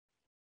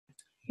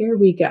here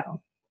we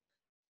go.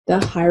 The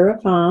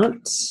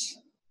Hierophant,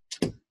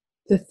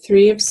 the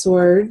Three of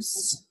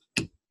Swords,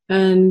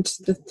 and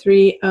the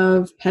Three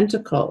of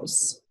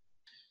Pentacles.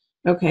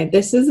 Okay,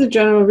 this is a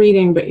general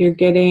reading, but you're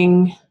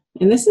getting,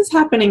 and this is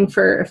happening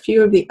for a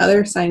few of the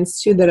other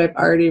signs too that I've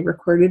already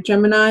recorded,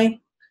 Gemini.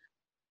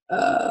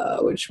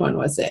 Which one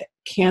was it?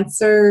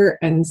 Cancer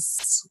and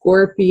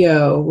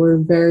Scorpio were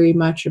very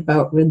much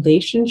about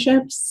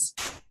relationships.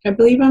 I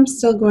believe I'm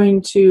still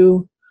going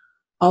to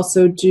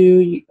also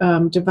do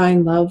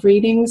divine love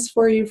readings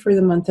for you for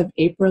the month of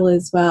April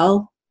as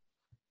well,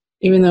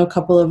 even though a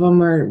couple of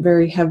them are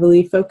very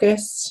heavily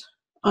focused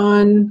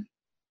on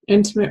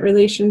intimate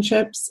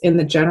relationships in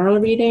the general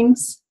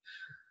readings.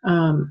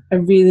 I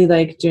really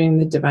like doing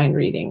the divine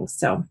readings.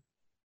 So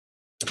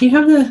you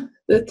have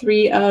the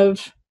Three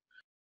of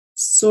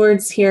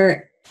Swords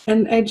here,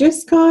 and I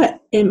just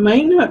got, it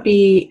might not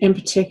be in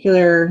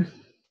particular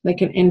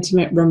like an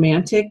intimate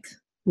romantic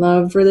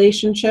love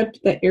relationship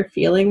that you're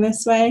feeling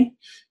this way.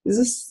 This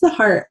is the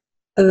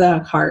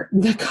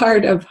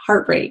card of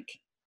heartbreak.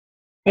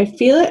 I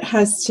feel it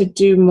has to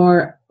do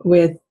more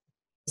with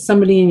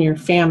somebody in your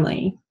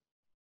family,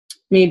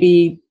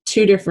 maybe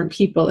two different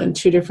people in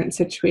two different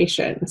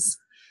situations.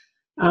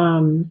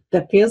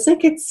 That feels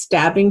like it's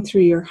stabbing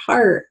through your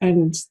heart,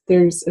 and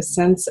there's a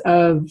sense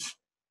of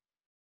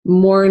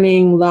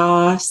mourning,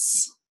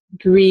 loss,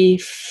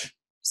 grief,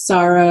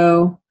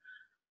 sorrow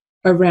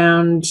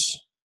around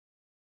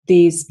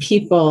these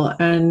people,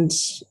 and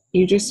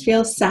you just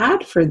feel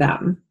sad for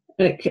them.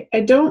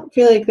 I don't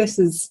feel like this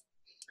is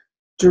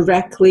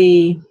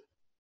directly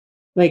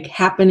like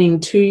happening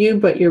to you,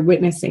 but you're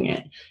witnessing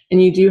it,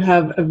 and you do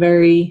have a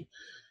very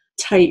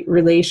tight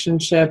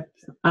relationship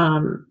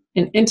and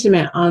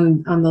intimate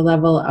on the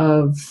level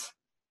of,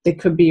 they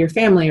could be your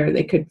family or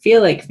they could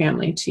feel like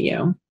family to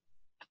you.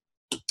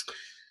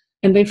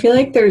 And I feel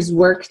like there's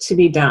work to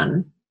be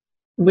done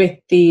with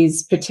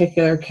these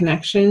particular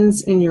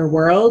connections in your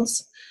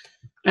worlds.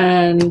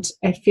 And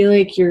I feel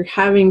like you're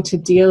having to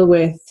deal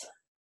with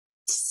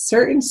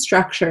certain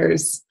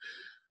structures,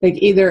 like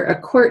either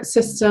a court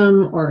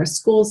system or a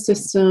school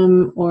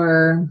system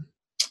or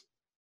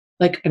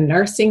like a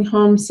nursing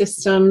home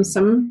system,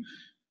 some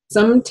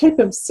type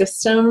of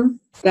system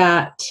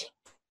that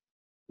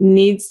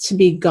needs to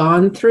be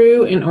gone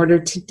through in order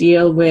to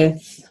deal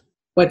with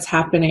what's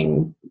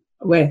happening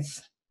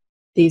with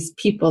these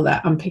people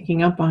that I'm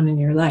picking up on in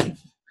your life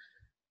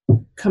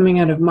coming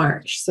out of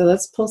March. So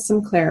let's pull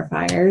some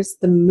clarifiers.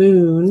 The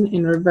Moon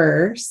in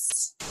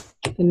reverse,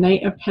 the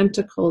Knight of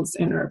Pentacles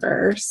in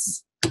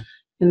reverse,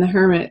 and the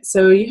Hermit.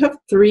 So you have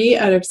 3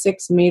 out of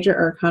 6 major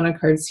arcana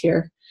cards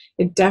here.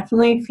 It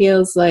definitely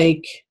feels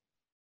like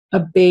a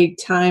big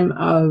time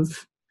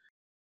of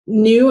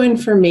new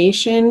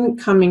information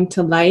coming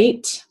to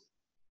light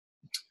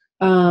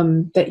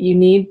that you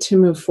need to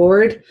move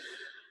forward.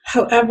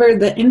 However,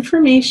 the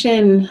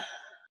information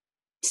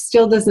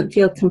still doesn't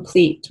feel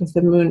complete with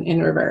the Moon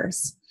in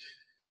reverse.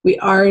 We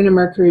are in a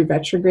Mercury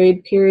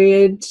retrograde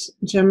period,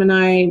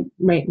 Gemini,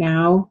 right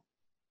now,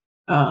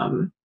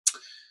 and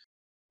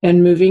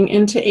moving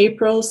into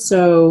April.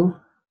 So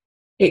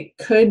it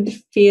could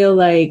feel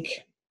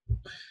like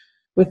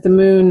with the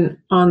Moon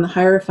on the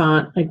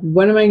Hierophant, like,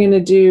 what am I going to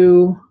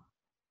do?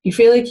 You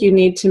feel like you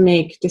need to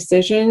make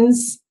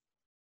decisions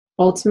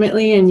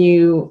ultimately,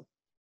 and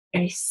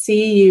I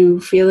see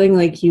you feeling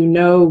like you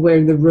know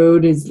where the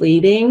road is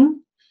leading,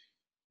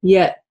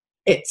 yet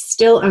it's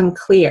still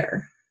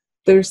unclear.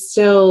 There's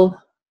still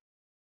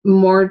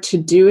more to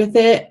do with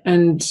it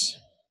and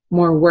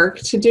more work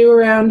to do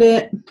around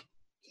it.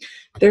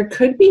 There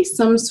could be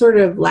some sort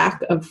of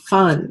lack of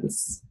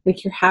funds,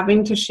 like you're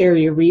having to share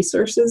your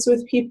resources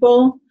with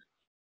people.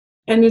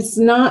 And it's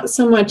not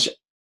so much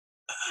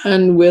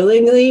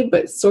unwillingly,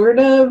 but sort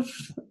of,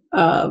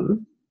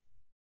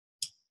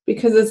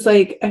 because it's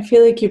like, I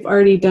feel like you've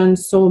already done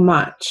so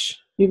much.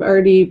 You've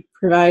already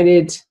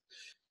provided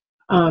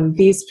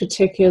these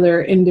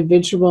particular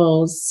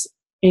individuals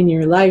in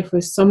your life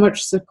with so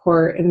much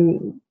support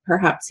and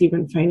perhaps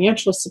even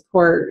financial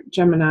support,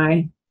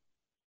 Gemini,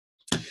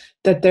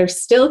 that they're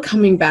still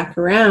coming back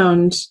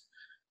around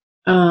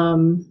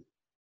and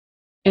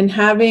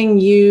having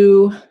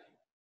you,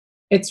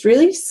 it's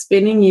really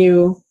spinning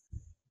you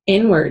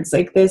inwards,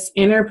 like this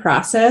inner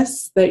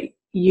process that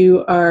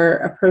you are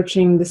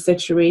approaching the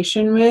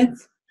situation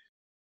with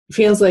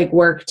feels like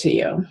work to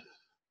you.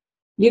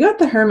 You got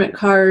the Hermit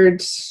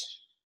card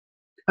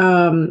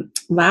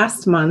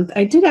last month.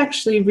 I did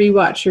actually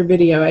rewatch your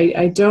video.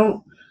 I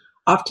don't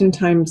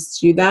oftentimes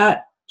do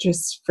that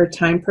just for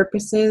time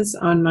purposes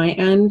on my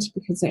end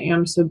because I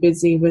am so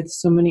busy with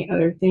so many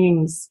other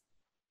things.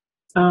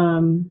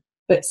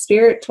 But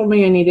Spirit told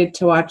me I needed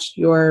to watch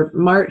your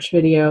March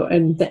video,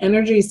 and the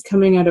energies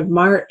coming out of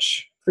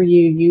March for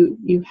you,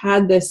 you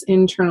had this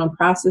internal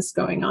process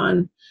going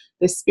on,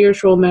 this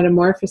spiritual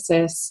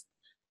metamorphosis.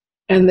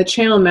 And the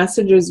channel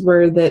messages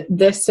were that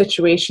this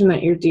situation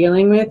that you're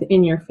dealing with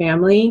in your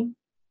family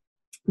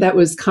that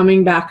was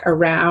coming back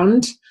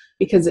around,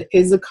 because it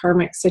is a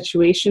karmic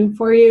situation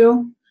for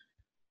you,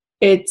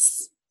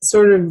 it's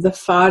sort of the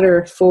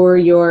fodder for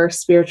your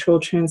spiritual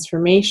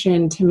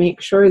transformation, to make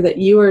sure that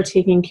you are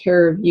taking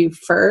care of you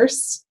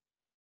first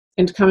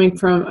and coming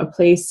from a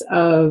place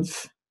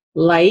of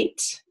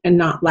light and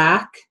not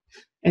lack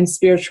and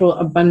spiritual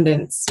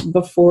abundance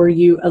before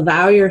you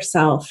allow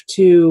yourself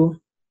to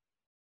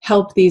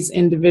help these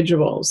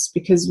individuals.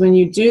 Because when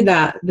you do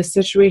that, the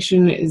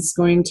situation is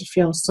going to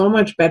feel so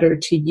much better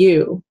to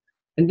you.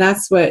 And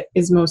that's what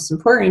is most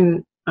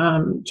important,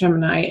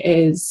 Gemini,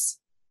 is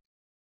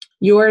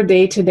your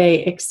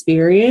day-to-day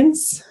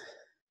experience.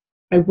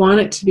 I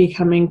want it to be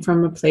coming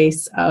from a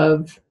place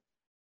of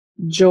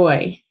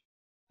joy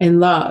and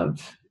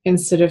love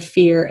instead of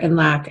fear and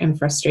lack and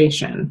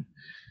frustration.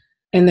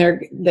 And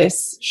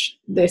this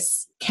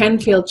can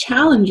feel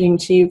challenging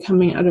to you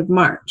coming out of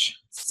March.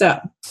 So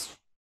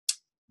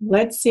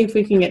let's see if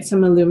we can get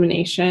some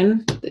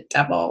illumination, the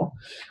devil,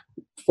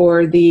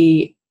 for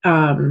the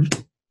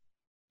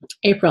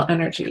April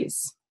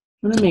energies.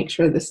 I want to make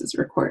sure this is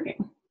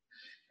recording.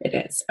 It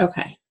is.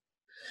 Okay.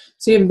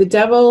 So you have the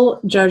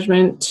Devil,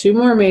 Judgment, 2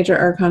 more major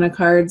arcana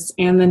cards,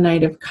 and the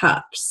Knight of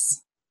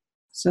Cups.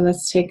 So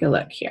let's take a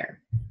look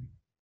here.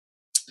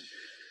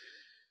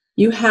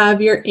 You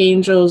have your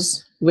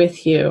angels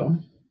with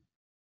you,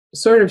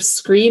 sort of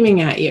screaming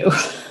at you,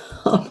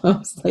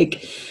 almost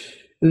like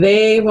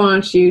they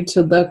want you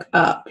to look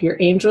up. Your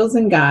angels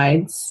and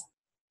guides,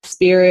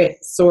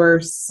 Spirit,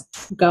 Source,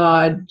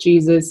 God,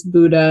 Jesus,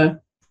 Buddha,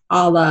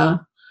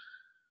 Allah,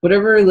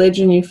 whatever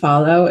religion you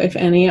follow, if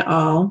any at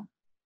all,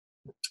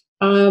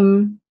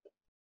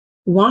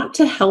 want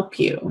to help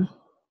you.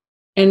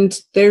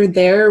 And they're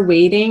there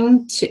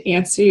waiting to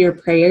answer your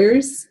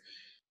prayers.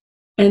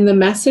 And the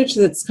message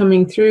that's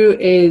coming through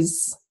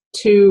is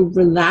to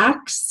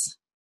relax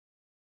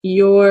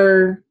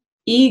your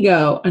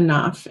ego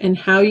enough and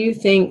how you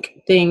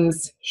think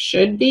things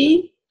should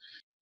be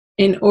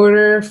in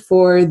order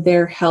for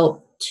their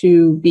help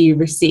to be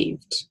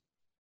received.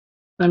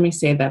 Let me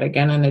say that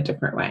again in a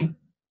different way.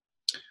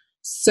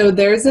 So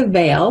there's a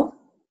veil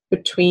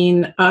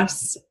between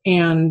us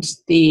and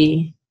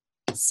the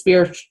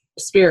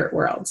spirit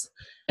world.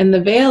 And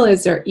the veil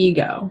is our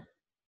ego.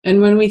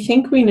 And when we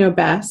think we know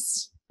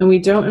best and we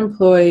don't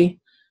employ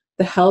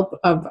the help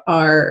of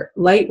our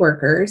light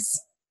workers,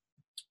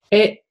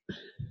 it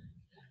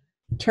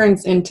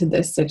turns into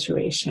this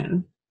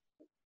situation.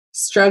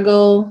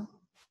 Struggle,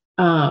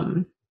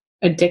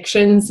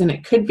 addictions, and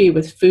it could be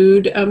with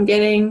food. I'm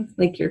getting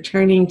like you're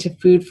turning to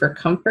food for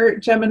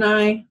comfort,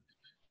 Gemini,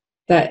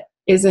 that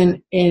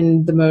isn't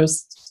in the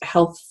most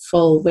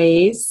healthful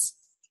ways,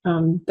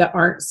 that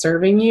aren't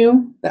serving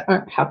you, that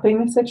aren't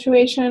helping the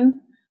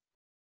situation,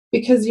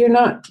 because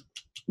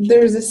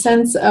there's a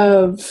sense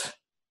of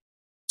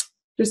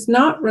just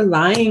not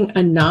relying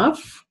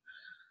enough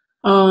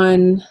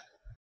on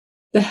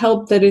the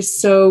help that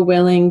is so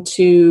willing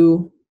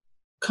to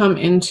come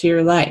into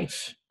your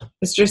life.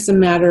 It's just a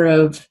matter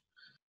of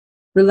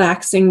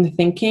relaxing the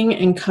thinking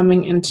and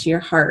coming into your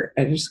heart.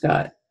 I just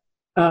got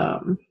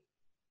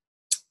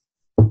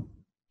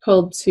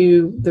pulled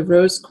to the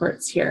rose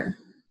quartz here.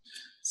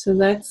 So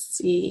let's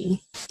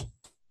see.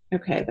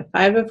 Okay, the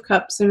 5 of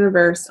Cups in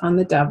reverse on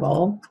the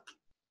Devil.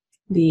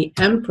 The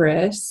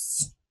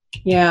Empress.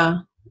 Yeah,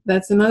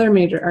 that's another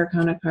major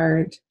arcana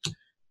card.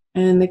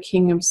 And the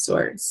King of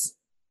Swords.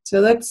 So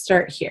let's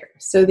start here.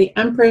 So the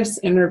Empress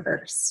in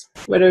reverse.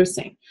 What I was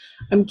saying.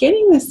 I'm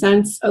getting the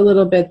sense a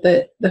little bit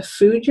that the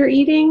food you're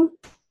eating,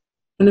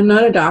 and I'm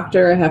not a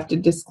doctor, I have to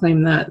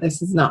disclaim that.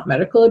 This is not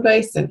medical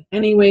advice in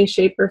any way,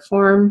 shape, or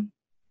form.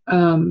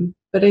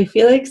 But I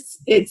feel like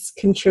it's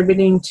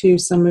contributing to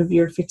some of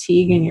your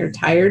fatigue and your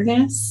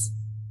tiredness.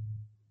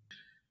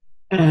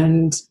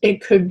 And it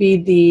could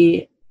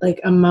be the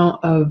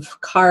amount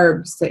of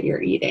carbs that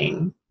you're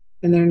eating,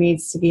 and there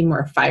needs to be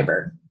more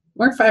fiber.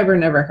 More fiber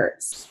never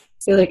hurts.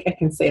 I feel like I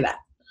can say that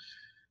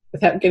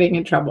without getting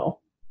in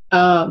trouble.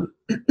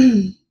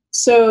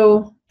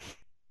 So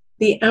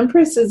the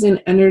Empress is in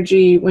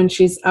energy when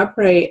she's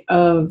upright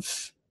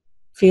of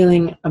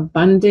feeling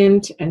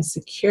abundant and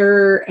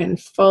secure and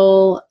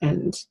full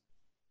and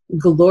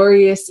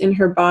glorious in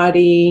her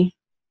body,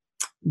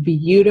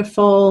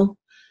 beautiful.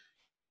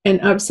 And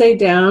upside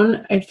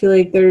down, I feel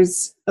like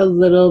there's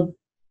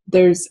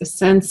a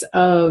sense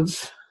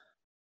of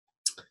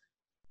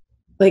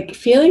like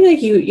feeling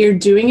like you're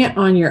doing it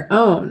on your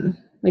own.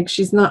 Like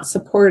she's not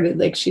supported,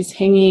 like she's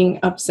hanging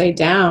upside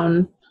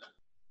down.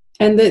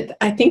 And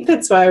I think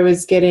that's why I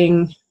was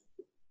getting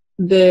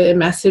the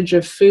message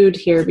of food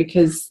here,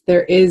 because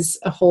there is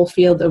a whole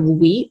field of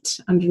wheat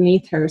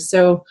underneath her.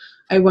 So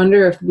I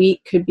wonder if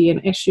wheat could be an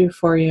issue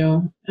for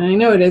you. And I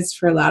know it is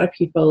for a lot of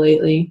people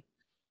lately,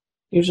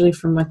 usually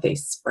from what they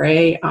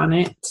spray on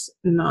it,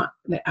 not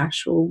the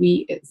actual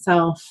wheat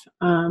itself.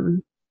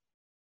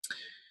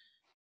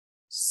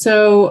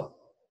 So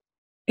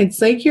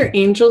it's like your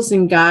angels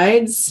and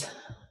guides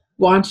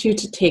want you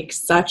to take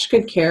such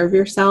good care of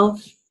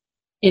yourself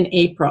in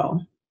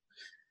April,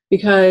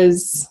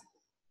 because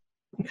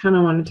I kind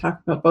of want to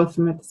talk about both of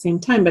them at the same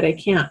time, but I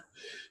can't.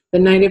 The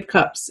Knight of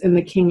Cups and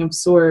the King of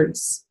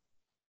Swords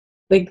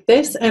like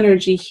this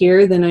energy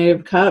here, the Knight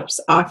of Cups,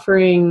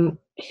 offering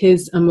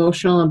his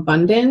emotional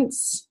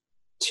abundance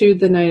to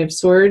the Knight of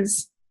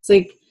Swords. It's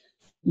like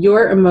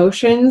your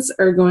emotions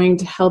are going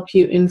to help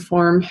you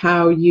inform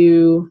how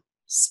you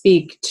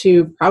speak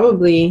to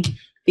probably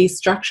these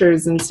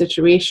structures and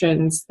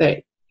situations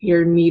that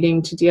you're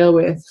needing to deal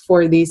with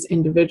for these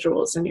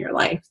individuals in your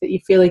life that you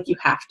feel like you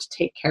have to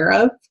take care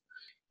of.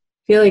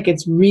 I feel like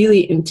it's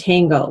really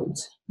entangled,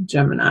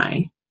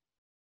 Gemini.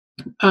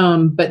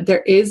 But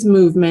there is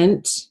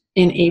movement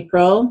in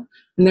April,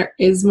 and there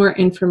is more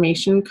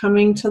information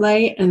coming to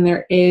light, and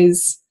there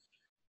is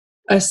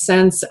a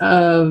sense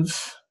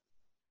of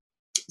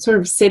sort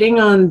of sitting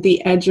on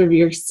the edge of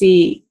your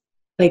seat,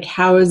 like,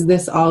 how is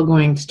this all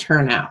going to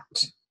turn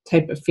out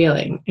type of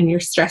feeling, and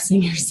you're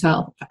stressing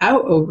yourself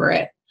out over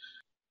it.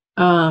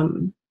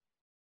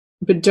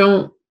 But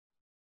don't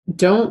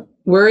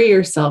worry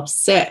yourself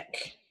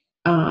sick.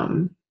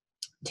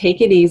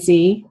 Take it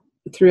easy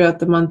throughout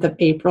the month of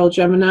April,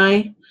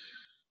 Gemini,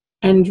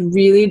 and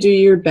really do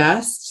your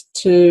best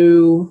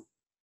to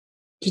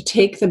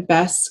take the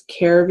best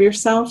care of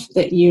yourself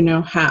that you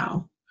know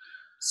how,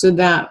 so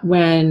that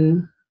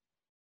when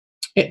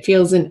it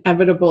feels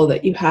inevitable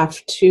that you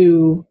have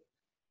to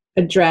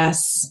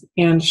address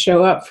and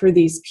show up for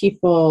these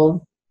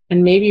people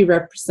and maybe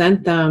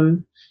represent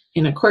them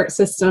in a court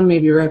system,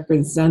 maybe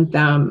represent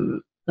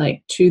them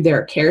like to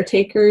their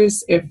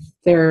caretakers if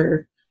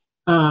they're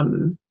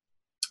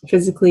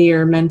physically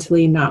or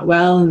mentally not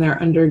well and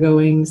they're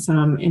undergoing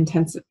some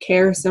intensive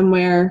care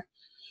somewhere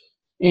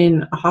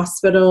in a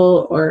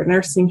hospital or a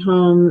nursing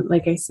home,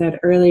 like I said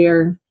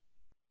earlier,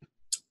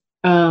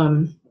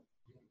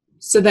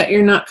 so that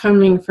you're not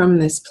coming from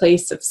this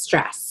place of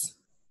stress.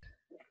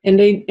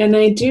 And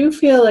I do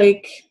feel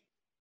like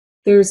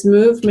there's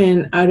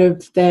movement out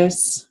of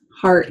this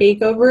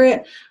heartache over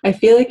it. I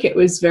feel like it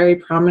was very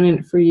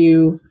prominent for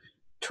you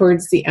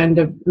towards the end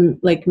of,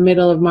 like,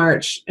 middle of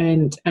March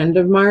and end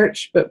of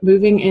March, but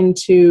moving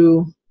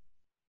into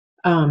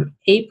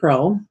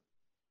April,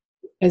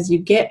 as you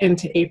get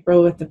into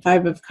April with the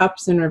Five of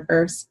Cups in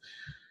reverse,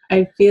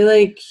 I feel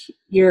like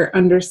you're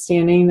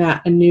understanding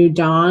that a new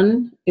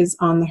dawn is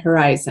on the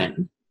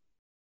horizon.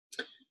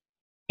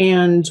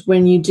 And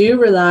when you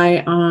do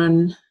rely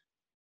on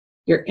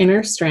your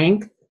inner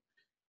strength,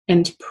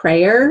 and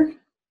prayer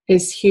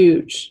is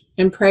huge,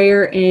 and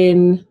prayer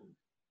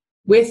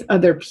with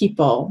other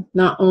people,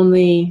 not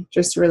only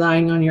just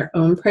relying on your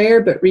own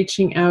prayer, but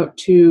reaching out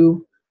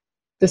to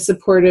the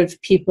supportive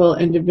people,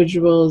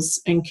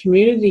 individuals, and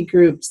community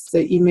groups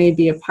that you may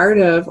be a part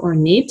of or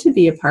need to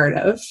be a part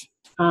of.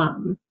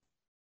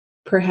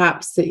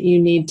 Perhaps that you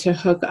need to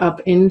hook up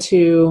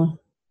into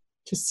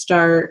to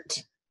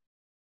start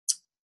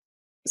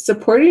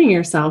supporting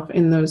yourself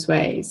in those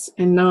ways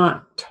and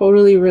not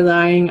totally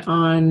relying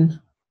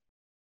on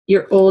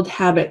your old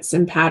habits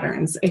and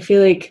patterns. I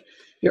feel like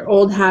your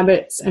old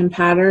habits and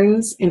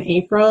patterns in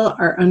April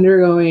are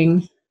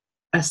undergoing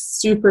a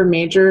super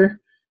major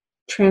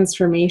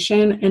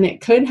transformation, and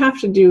it could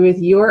have to do with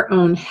your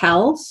own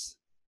health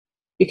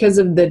because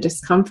of the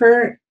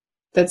discomfort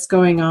that's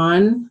going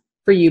on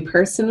for you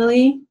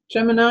personally.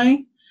 Gemini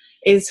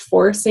is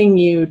forcing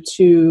you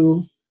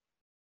to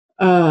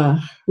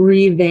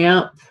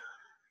revamp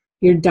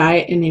your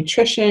diet and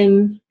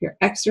nutrition, your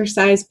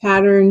exercise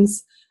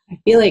patterns. I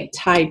feel like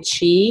Tai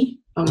Chi,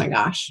 oh my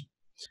gosh,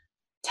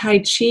 Tai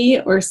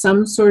Chi or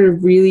some sort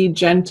of really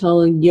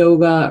gentle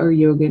yoga or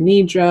yoga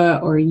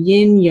nidra or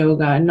yin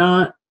yoga,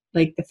 not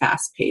like the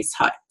fast-paced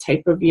hot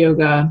type of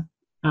yoga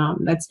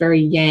that's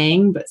very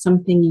yang, but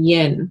something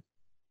yin,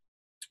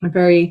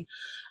 a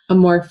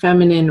more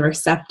feminine,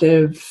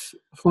 receptive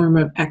form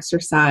of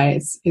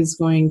exercise is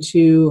going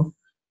to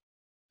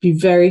be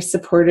very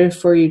supportive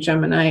for you,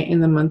 Gemini,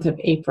 in the month of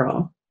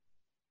April,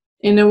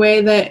 in a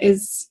way that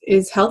is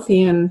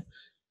healthy and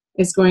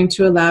is going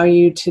to allow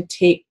you to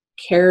take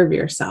care of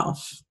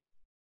yourself,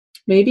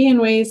 maybe in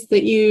ways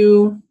that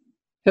you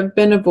have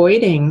been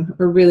avoiding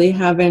or really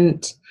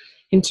haven't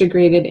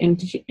integrated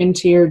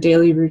into your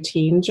daily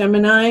routine,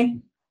 Gemini.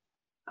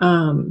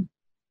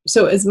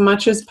 So as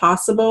much as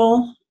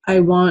possible, I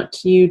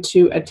want you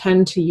to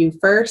attend to you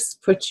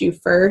first, put you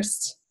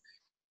first,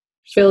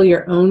 fill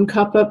your own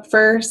cup up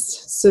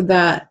first, so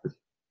that,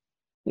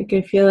 like,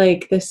 I feel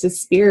like this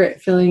is spirit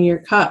filling your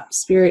cup.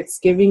 Spirit's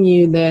giving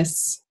you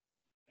this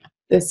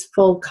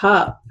full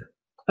cup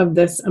of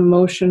this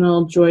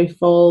emotional,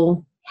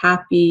 joyful,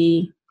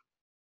 happy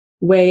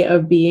way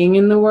of being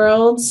in the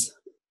world,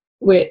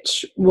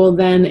 which will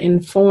then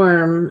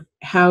inform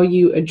how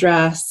you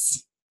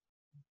address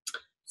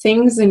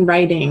things in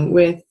writing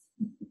with,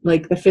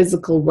 like, the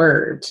physical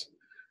word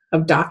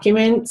of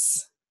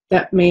documents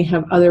that may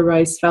have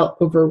otherwise felt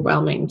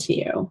overwhelming to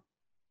you.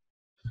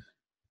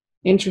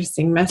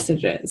 Interesting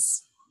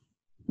messages.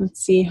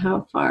 Let's see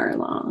how far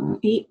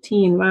along.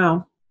 18,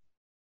 wow.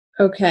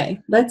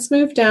 Okay, let's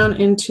move down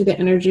into the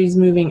energies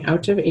moving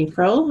out of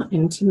April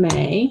into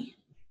May.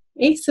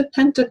 Ace of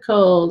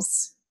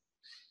Pentacles.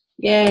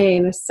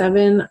 Yay, the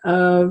Seven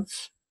of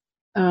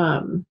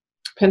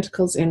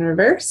Pentacles in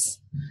reverse.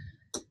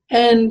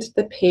 and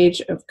the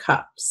Page of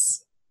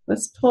Cups.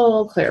 Let's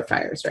pull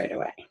clarifiers right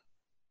away.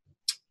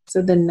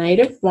 So the Knight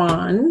of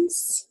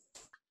Wands,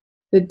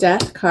 the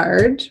Death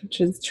card,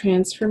 which is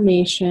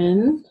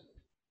transformation,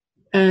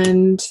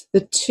 and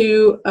the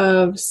Two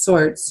of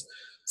Swords.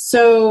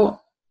 So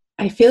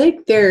I feel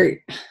like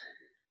they're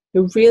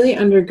really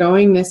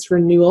undergoing this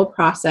renewal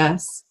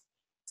process.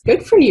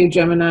 Good for you,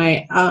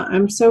 Gemini.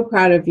 I'm so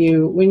proud of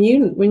you. When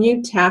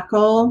you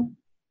tackle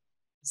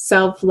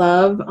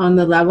self-love on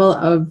the level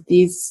of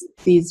these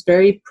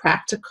very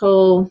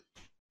practical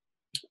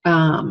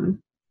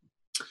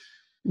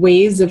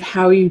ways of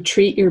how you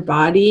treat your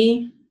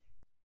body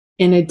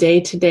in a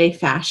day-to-day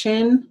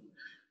fashion,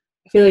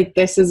 I feel like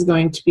this is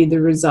going to be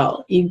the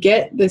result. You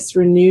get this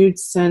renewed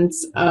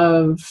sense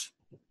of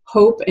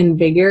hope and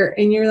vigor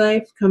in your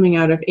life coming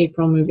out of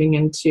April, moving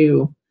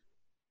into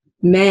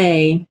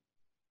May.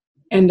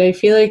 And I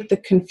feel like the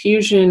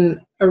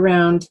confusion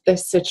around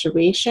this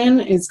situation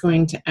is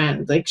going to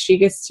end. Like, she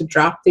gets to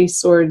drop these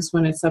swords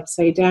when it's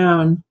upside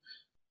down,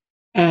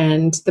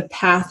 and the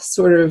path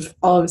sort of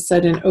all of a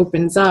sudden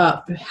opens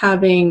up,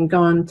 having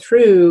gone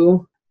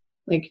through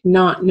like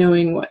not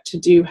knowing what to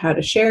do, how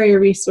to share your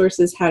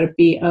resources, how to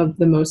be of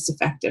the most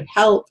effective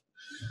help.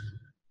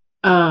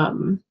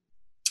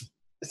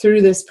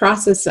 Through this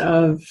process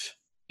of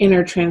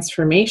inner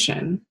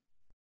transformation.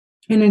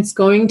 And it's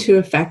going to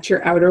affect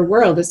your outer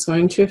world. It's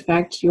going to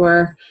affect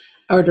your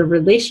outer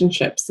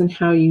relationships and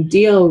how you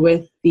deal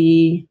with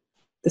the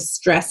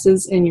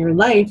stresses in your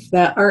life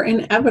that are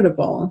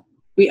inevitable.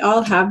 We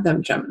all have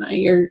them, Gemini.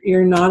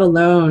 You're not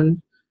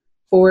alone,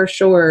 for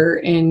sure,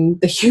 in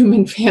the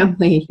human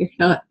family. You're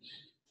not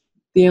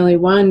the only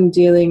one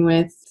dealing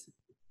with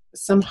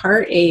some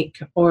heartache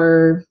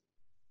or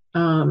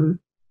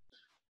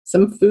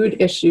some food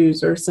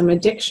issues or some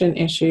addiction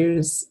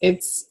issues.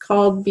 It's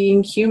called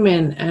being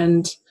human,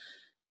 and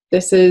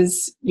this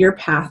is your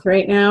path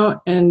right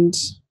now. And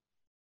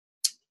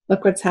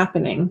look what's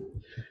happening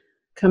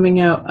coming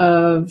out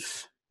of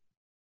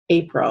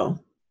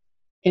April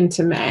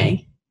into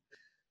May.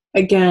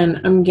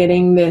 Again, I'm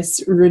getting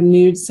this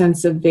renewed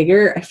sense of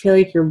vigor. I feel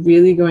like you're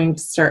really going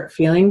to start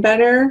feeling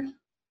better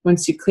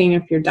once you clean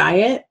up your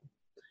diet,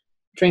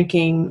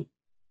 drinking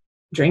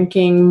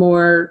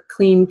more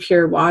clean,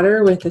 pure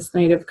water with this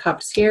Knight of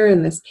Cups here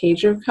and this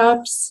Page of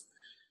Cups.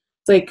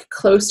 It's like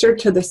closer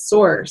to the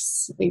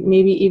source, like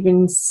maybe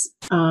even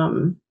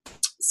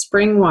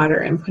spring water,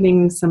 and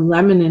putting some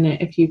lemon in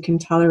it if you can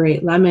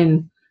tolerate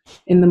lemon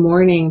in the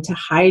morning to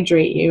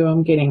hydrate you.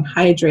 I'm getting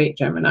hydrate,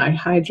 Gemini,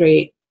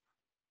 hydrate.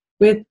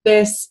 With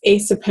this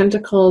Ace of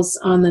Pentacles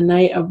on the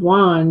Knight of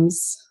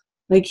Wands,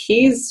 like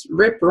he's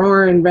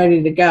rip-roaring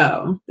ready to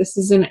go. This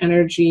is an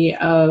energy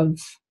of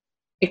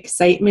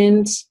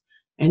excitement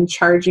and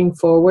charging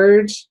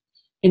forward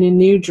in a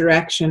new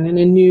direction, in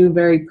a new,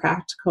 very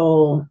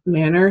practical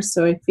manner.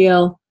 So I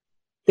feel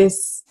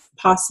this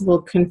possible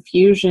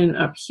confusion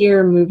up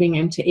here moving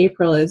into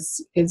April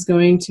is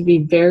going to be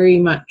very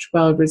much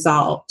well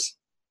resolved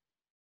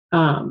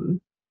come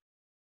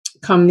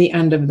the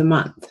end of the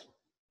month.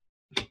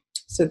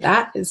 So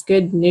that is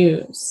good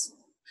news.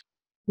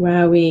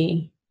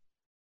 Wowee.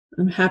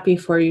 I'm happy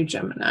for you,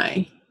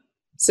 Gemini.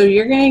 So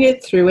you're going to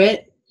get through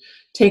it.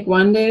 Take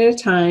one day at a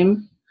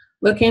time.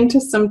 Look into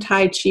some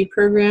Tai Chi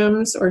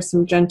programs or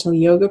some gentle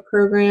yoga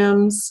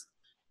programs.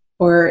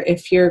 Or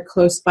if you're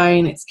close by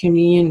and it's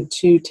convenient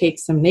to take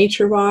some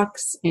nature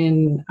walks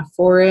in a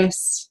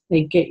forest,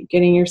 like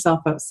getting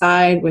yourself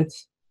outside with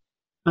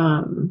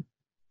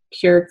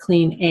pure,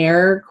 clean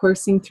air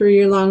coursing through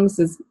your lungs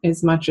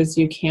as much as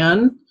you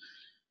can.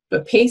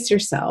 But pace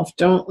yourself.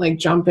 Don't like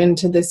jump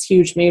into this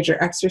huge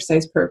major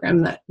exercise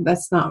program.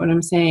 That's not what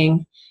I'm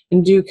saying.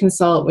 And do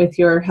consult with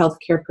your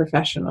healthcare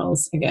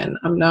professionals. Again,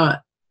 I'm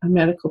not a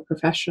medical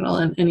professional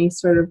in any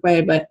sort of way,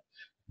 but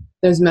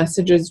those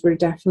messages were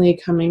definitely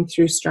coming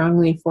through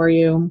strongly for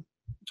you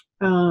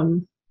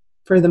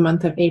for the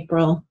month of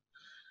April.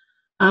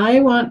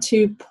 I want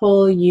to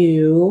pull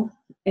you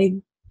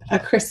a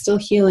crystal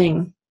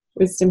healing,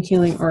 wisdom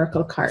healing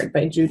oracle card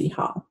by Judy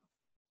Hall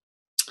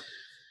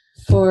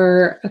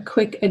for a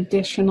quick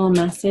additional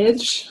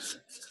message.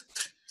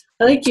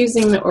 I like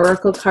using the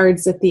oracle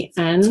cards at the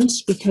end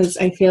because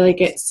I feel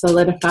like it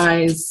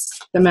solidifies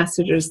the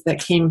messages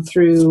that came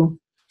through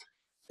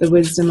the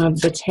wisdom of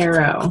the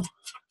tarot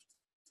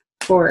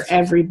for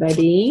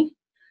everybody.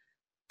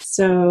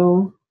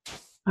 So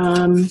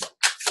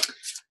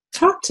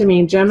talk to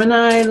me,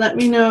 Gemini. Let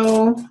me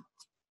know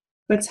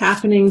what's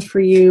happening for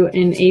you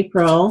in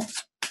April.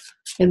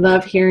 I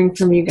love hearing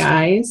from you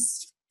guys.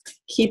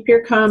 Keep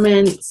your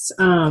comments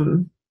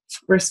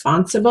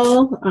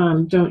responsible.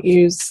 Don't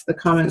use the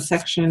comment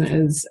section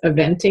as a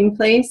venting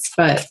place,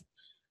 but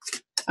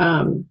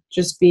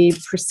just be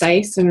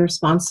precise and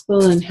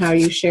responsible in how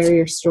you share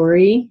your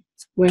story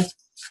with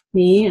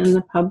me and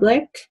the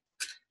public.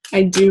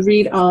 I do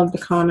read all of the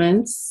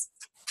comments,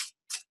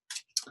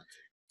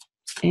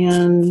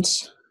 and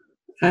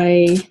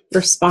I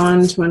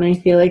respond when I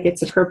feel like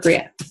it's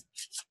appropriate.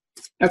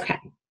 Okay,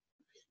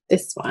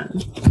 this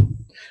one.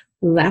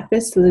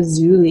 lapis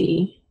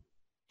lazuli.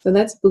 So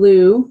that's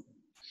blue.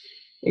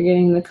 You're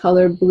getting the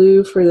color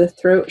blue for the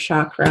throat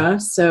chakra.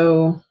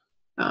 So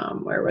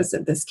where was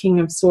it? This King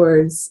of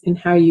Swords and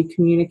how you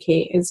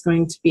communicate is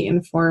going to be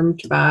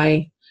informed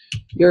by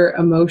your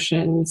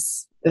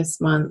emotions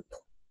this month.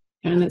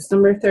 And it's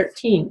number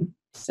 13.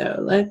 So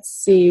let's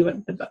see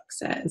what the book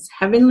says.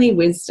 Heavenly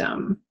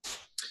Wisdom.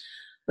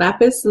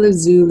 Lapis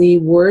lazuli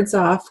wards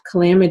off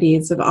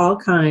calamities of all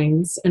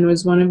kinds and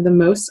was one of the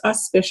most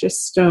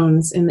auspicious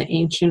stones in the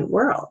ancient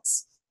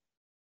worlds.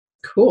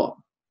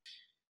 Cool.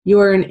 You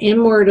are an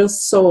immortal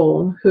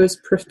soul who has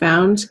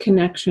profound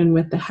connection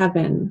with the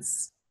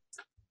heavens.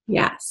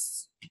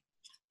 Yes.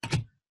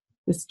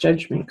 This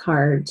Judgment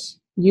card.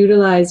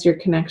 Utilize your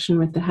connection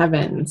with the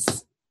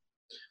heavens.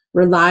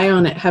 Rely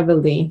on it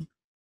heavily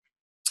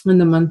in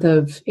the month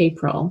of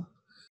April.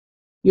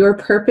 Your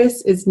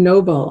purpose is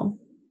noble.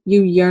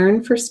 You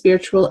yearn for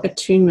spiritual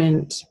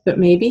attunement, but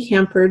may be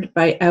hampered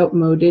by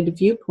outmoded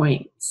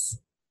viewpoints.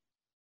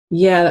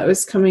 Yeah, that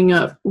was coming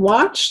up.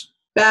 Watch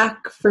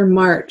back for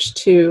March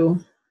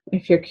too,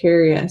 if you're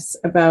curious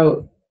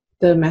about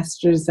the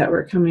messages that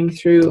were coming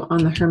through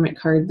on the Hermit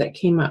card that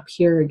came up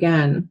here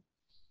again.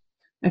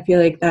 I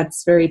feel like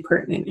that's very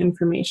pertinent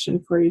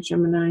information for you,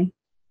 Gemini.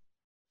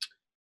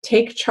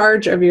 Take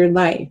charge of your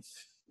life.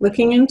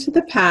 Looking into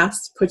the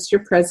past puts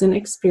your present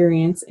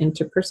experience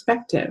into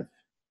perspective.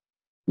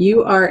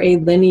 You are a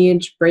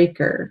lineage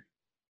breaker.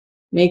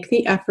 Make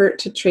the effort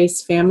to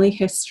trace family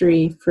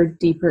history for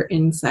deeper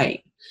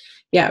insight.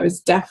 Yeah, I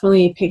was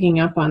definitely picking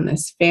up on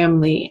this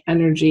family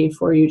energy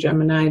for you,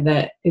 Gemini,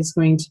 that is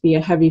going to be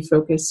a heavy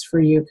focus for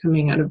you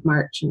coming out of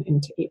March and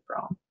into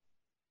April.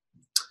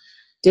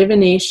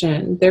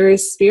 Divination. There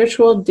is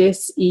spiritual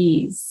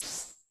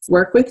dis-ease.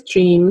 Work with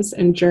dreams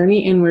and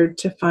journey inward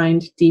to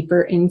find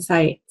deeper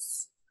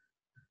insights.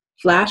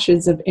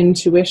 Flashes of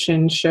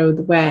intuition show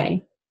the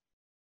way.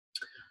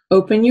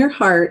 Open your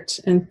heart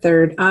and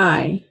third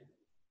eye.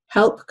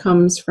 Help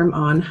comes from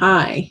on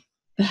high.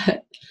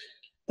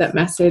 That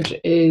message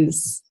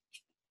is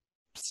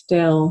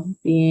still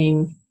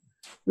being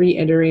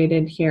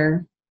reiterated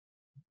here.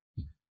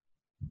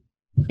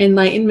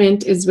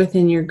 Enlightenment is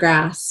within your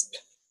grasp.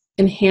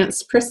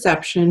 Enhanced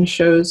perception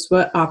shows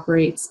what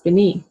operates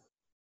beneath.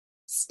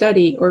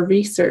 Study or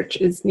research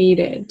is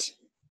needed.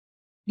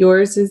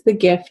 Yours is the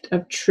gift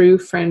of true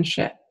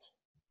friendship.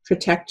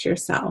 Protect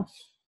yourself.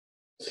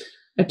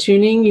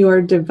 Attuning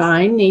your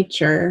divine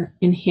nature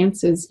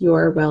enhances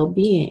your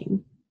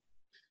well-being.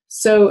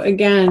 So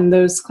again,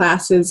 those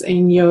classes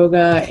in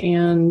yoga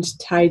and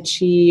Tai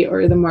Chi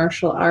or the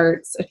martial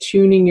arts,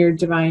 attuning your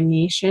divine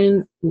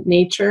nature.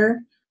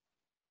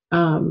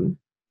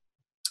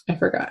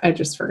 I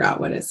just forgot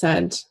what it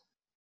said.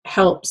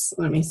 Helps,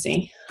 let me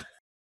see.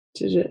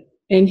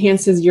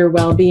 Enhances your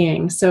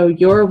well-being. So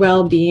your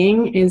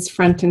well-being is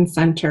front and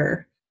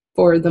center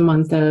for the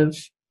month of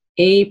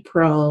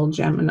April,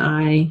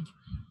 Gemini.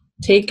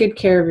 Take good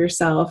care of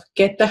yourself.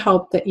 Get the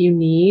help that you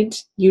need.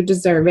 You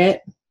deserve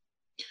it.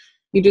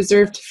 You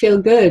deserve to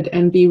feel good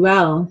and be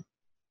well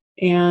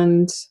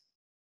and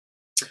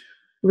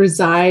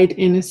reside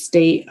in a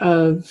state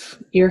of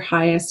your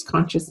highest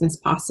consciousness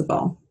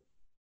possible.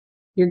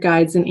 Your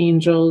guides and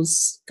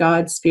angels,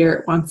 God,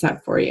 Spirit wants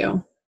that for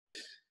you.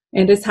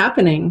 And it's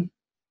happening.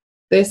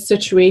 This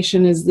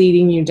situation is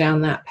leading you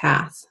down that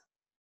path.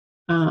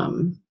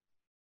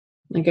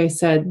 Like I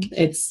said,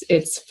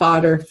 it's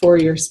fodder for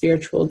your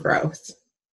spiritual growth.